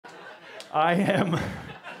I am a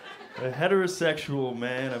heterosexual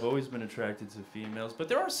man. I've always been attracted to females, but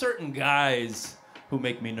there are certain guys who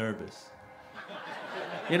make me nervous.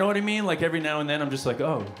 You know what I mean? Like every now and then I'm just like,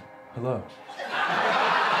 oh, hello.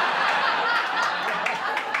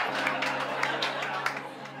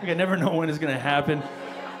 Like I never know when it's gonna happen.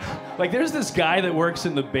 Like there's this guy that works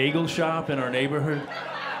in the bagel shop in our neighborhood.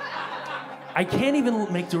 I can't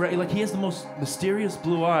even make direct, like he has the most mysterious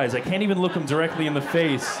blue eyes. I can't even look him directly in the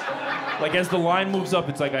face. Like as the line moves up,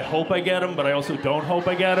 it's like I hope I get him, but I also don't hope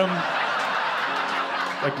I get him.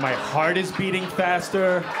 Like my heart is beating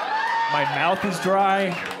faster. My mouth is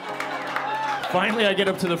dry. Finally I get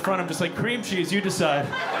up to the front, I'm just like, cream cheese, you decide.